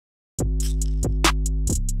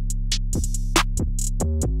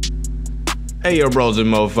Hey yo bros and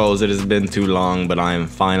mofos, it has been too long, but I am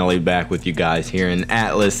finally back with you guys here in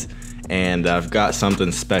Atlas, and I've got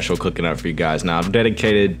something special cooking up for you guys. Now I've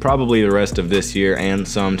dedicated probably the rest of this year and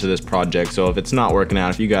some to this project, so if it's not working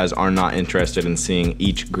out, if you guys are not interested in seeing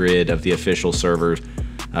each grid of the official servers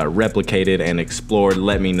replicated and explored,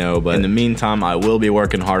 let me know. But in the meantime, I will be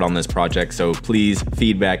working hard on this project, so please,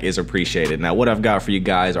 feedback is appreciated. Now what I've got for you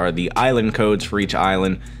guys are the island codes for each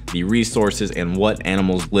island, the resources, and what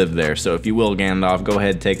animals live there. So if you will, Gandalf, go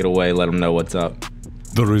ahead, take it away, let them know what's up.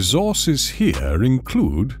 The resources here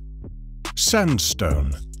include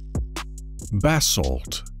sandstone,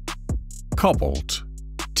 basalt, cobalt,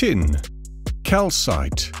 tin,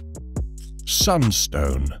 calcite,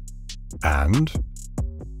 sunstone, and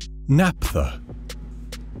naphtha.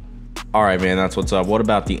 Alright man, that's what's up. What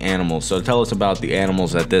about the animals? So tell us about the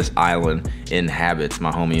animals that this island inhabits,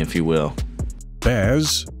 my homie, if you will.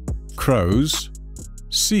 Bears, crows,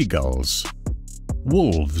 seagulls,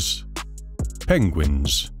 wolves,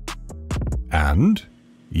 penguins, and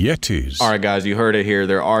yetis. Alright guys, you heard it here.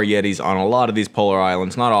 There are yetis on a lot of these polar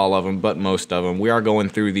islands. Not all of them, but most of them. We are going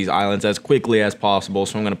through these islands as quickly as possible,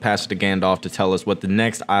 so I'm going to pass it to Gandalf to tell us what the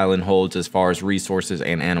next island holds as far as resources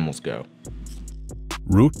and animals go.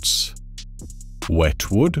 Roots,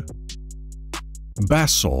 wetwood,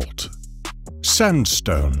 basalt,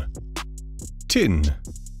 sandstone, tin,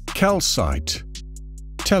 calcite,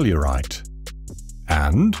 tellurite,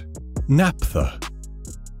 and naphtha.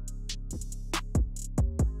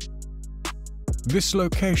 This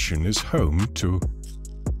location is home to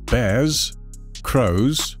bears,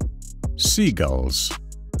 crows, seagulls,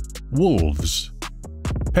 wolves,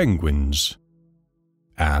 penguins,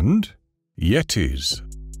 and yetis.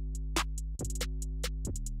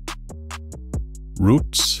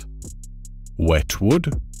 Roots,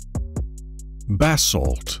 wetwood,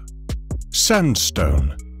 basalt,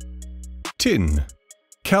 sandstone, tin,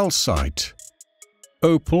 calcite,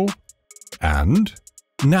 opal, and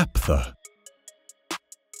naphtha.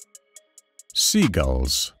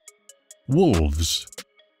 Seagulls, wolves,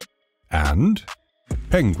 and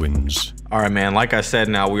penguins. Alright man, like I said,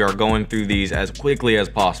 now we are going through these as quickly as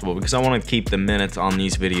possible because I want to keep the minutes on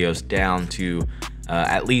these videos down to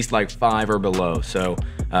at least like 5 or below. So,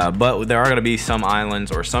 but there are going to be some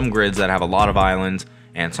islands or some grids that have a lot of islands,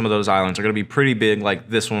 and some of those islands are going to be pretty big, like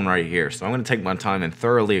this one right here. So I'm going to take my time and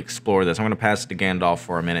thoroughly explore this. I'm going to pass it to Gandalf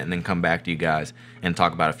for a minute and then come back to you guys and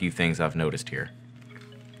talk about a few things I've noticed here.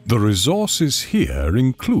 The resources here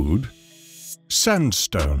include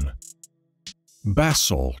sandstone,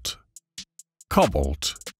 basalt,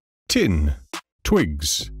 cobalt, tin,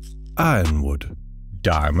 twigs, ironwood,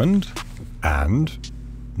 diamond, and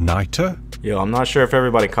niter. Yo, I'm not sure if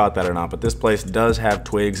everybody caught that or not, but this place does have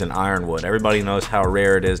twigs and ironwood. Everybody knows how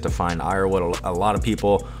rare it is to find ironwood. A lot of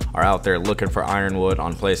people are out there looking for ironwood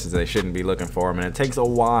on places they shouldn't be looking for them, and it takes a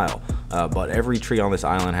while. But every tree on this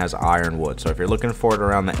island has ironwood, so if you're looking for it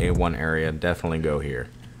around the A1 area, definitely go here.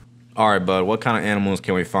 Alright bud, what kind of animals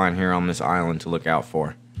can we find here on this island to look out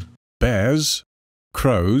for? Bears,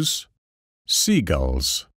 crows,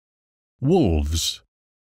 seagulls, wolves,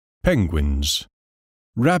 penguins,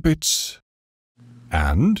 rabbits,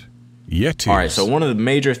 and yetis. Alright, so one of the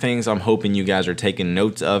major things I'm hoping you guys are taking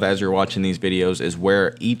notes of as you're watching these videos is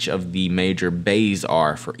where each of the major bays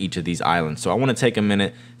are for each of these islands. So I want to take a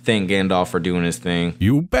minute, thank Gandalf for doing his thing.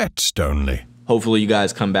 You bet, Stonely. Hopefully you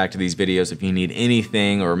guys come back to these videos if you need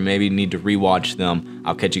anything or maybe need to rewatch them.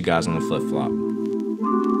 I'll catch you guys on the flip-flop.